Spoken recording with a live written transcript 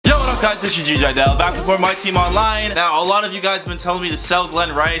up, guys? This is Jiedel, back with more My Team Online. Now, a lot of you guys have been telling me to sell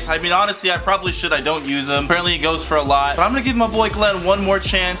GLEN Rice. I mean, honestly, I probably should. I don't use him. Apparently, he goes for a lot. But I'm gonna give my boy GLEN one more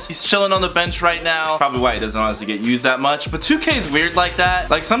chance. He's chilling on the bench right now. Probably why he doesn't honestly get used that much. But 2K is weird like that.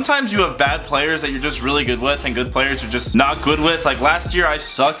 Like, sometimes you have bad players that you're just really good with, and good players you're just not good with. Like, last year, I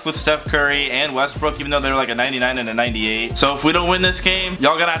sucked with Steph Curry and Westbrook, even though they were like a 99 and a 98. So, if we don't win this game,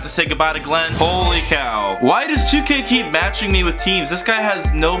 y'all gonna have to say goodbye to GLEN. Holy cow. Why does 2K keep matching me with teams? This guy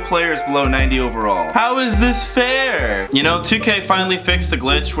has no players below 90 overall. How is this fair? You know, 2K finally fixed the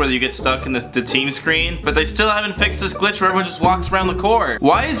glitch where you get stuck in the team screen, but they still haven't fixed this glitch where everyone just walks around the court.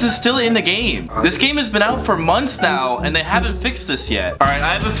 Why is this still in the game? This game has been out for months now, and they haven't fixed this yet. Alright,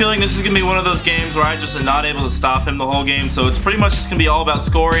 I have a feeling this is gonna be one of those games where I just am not able to stop him the whole game, so it's pretty much just gonna be all about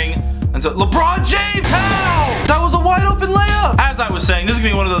scoring. And so, LeBron James, how? That was a wide open layup. As I was saying, this is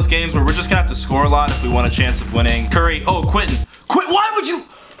gonna be one of those games where we're just gonna have to score a lot if we want a chance of winning. Curry, oh, Quentin.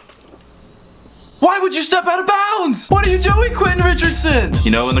 Why would you step out of bounds? What are you doing, Quentin Richardson? You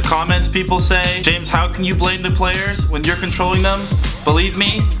know, in the comments, people say, James, how can you blame the players when you're controlling them? Believe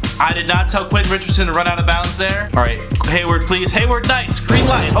me, I did not tell Quentin Richardson to run out of bounds there. All right, Hayward, please. Hayward, nice. Green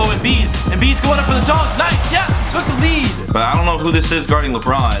light. Oh, Embiid. Embiid's going up for the dunk. Nice, yeah, took the lead. But I don't know who this is guarding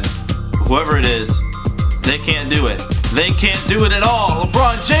LeBron. Whoever it is, they can't do it. They can't do it at all.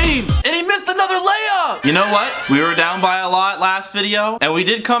 LeBron James, and he missed another layup. You know what? We were down by a lot last video, and we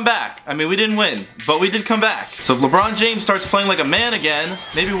did come back. I mean, we didn't win, but we did come back. So if LeBron James starts playing like a man again,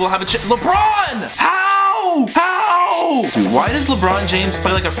 maybe we'll have a chance. LeBron! How? How? Dude, why does LeBron James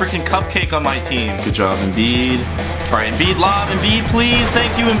play like a freaking cupcake on my team? Good job, Embiid. All right, Embiid lob. Embiid, please.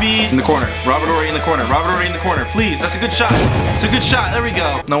 Thank you, Embiid. In the corner. Robert Horry in the corner. Robert Horry in the corner. Please, that's a good shot. It's a good shot. There we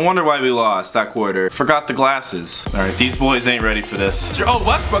go. No wonder why we lost that quarter. Forgot the glasses. All right, these boys ain't ready for this. Oh,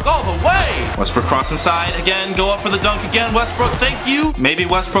 Westbrook all the way. Westbrook cross inside again. Go up for the dunk again. Westbrook, thank you. Maybe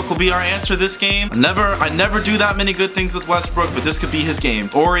Westbrook will be our answer this game. I never do that many good things with Westbrook, but this could be his game.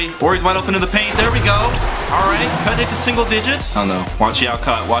 Ori's wide open in the paint. There we go. All right, cut it to single digits. Oh no, watch the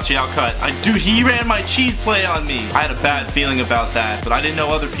outcut. Watch the outcut. Dude, he ran my cheese play on me. I had a bad feeling about that, but I didn't know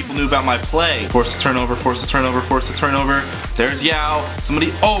other people knew about my play. Force the turnover. Force the turnover. Force the turnover. There's Yao.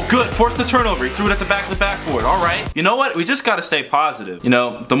 Somebody. Oh, good. Force the turnover. He threw it at the back of the backboard. All right. You know what? We just gotta stay positive. You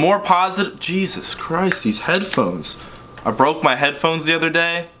know, the more positive. Jesus Christ, these headphones. I broke my headphones the other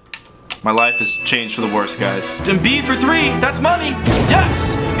day. My life has changed for the worse, guys. Embiid for three. That's money.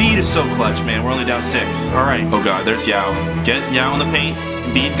 Yes. Embiid is so clutch, man. We're only down 6. All right. Oh God, there's Yao. Get Yao in the paint.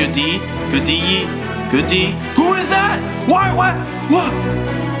 Embiid, good D. Good D. Good D. Who is that? Why? What?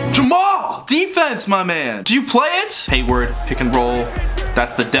 Jamal. Defense, my man. Do you play it? Hayward, pick and roll.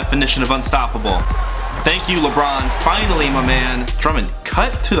 That's the definition of unstoppable. Thank you, LeBron. Finally, my man. Drummond,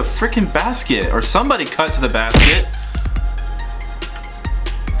 cut to the freaking basket. Or somebody cut to the basket.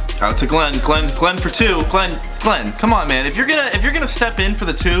 Out to GLEN. GLEN for 2. GLEN, come on, man. If you're gonna step in for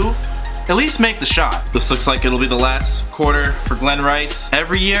the 2, at least make the shot. This looks like it'll be the last quarter for GLEN Rice.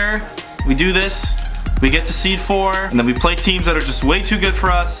 Every year, we do this. We get to seed 4, and then we play teams that are just way too good for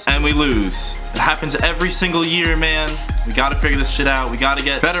us, and we lose. It happens every single year, man. We gotta figure this shit out. We gotta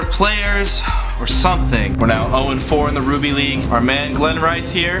get better players or something. We're now 0-4 in the Ruby League. Our man GLEN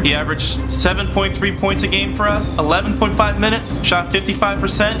Rice here, he averaged 7.3 points a game for us, 11.5 minutes, shot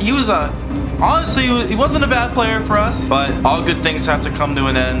 55%. He was honestly, he wasn't a bad player for us, but all good things have to come to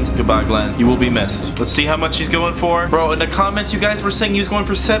an end. Goodbye, GLEN. You will be missed. Let's see how much he's going for. Bro, in the comments, you guys were saying he was going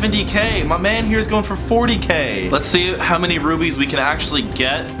for 70K. My man here is going for 40K. Let's see how many rubies we can actually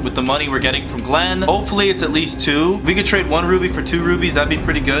get with the money we're getting from GLEN. Hopefully, it's at least 2. If we could trade 1 ruby for 2 rubies, that'd be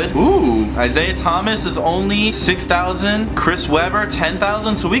pretty good. Ooh, Isaiah Thomas is only 6,000. Chris Webber,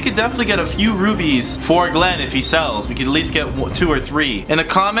 10,000. So we could definitely get a few rubies for GLEN if he sells. We could at least get 2 or 3. In the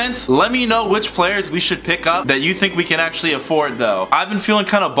comments, let me know which players we should pick up that you think we can actually afford, though. I've been feeling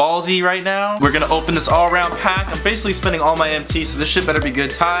kind of ballsy right now. We're gonna open this all-around pack. I'm basically spending all my MT, so this shit better be good.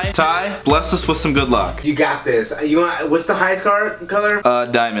 Ty, bless us with some good luck. You got this. You want? What's the highest card color?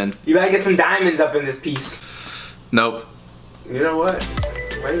 Diamond. You gotta get some diamonds up in this piece. Nope. You know what?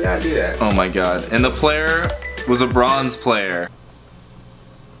 Why you gotta do that? Oh my God. And the player was a bronze player.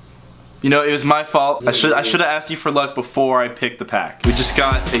 You know, it was my fault. I should have asked you for luck before I picked the pack. We just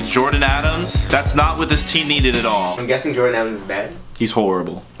got a Jordan Adams. That's not what this team needed at all. I'm guessing Jordan Adams is bad. He's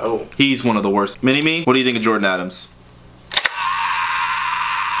horrible. Oh. He's one of the worst. Mini-Me, what do you think of Jordan Adams?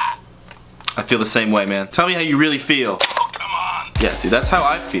 I feel the same way, man. Tell me how you really feel. Oh, come on. Yeah, dude, that's how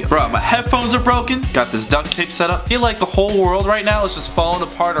I feel. Bro, my headphones are broken. Got this duct tape set up. I feel like the whole world right now is just falling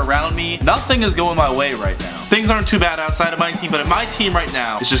apart around me. Nothing is going my way right now. Things aren't too bad outside of my team, but in my team right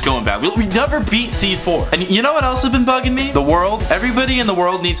now, it's just going bad. We never beat Seed 4. And you know what else has been bugging me? The world. Everybody in the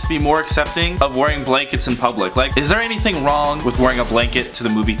world needs to be more accepting of wearing blankets in public. Like, is there anything wrong with wearing a blanket to the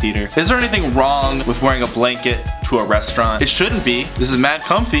movie theater? Is there anything wrong with wearing a blanket to a restaurant? It shouldn't be. This is mad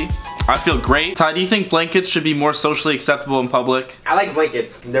comfy. I feel great. Ty, do you think blankets should be more socially acceptable in public? I like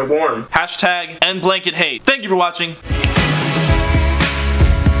blankets. They're warm. Hashtag end blanket hate. Thank you for watching.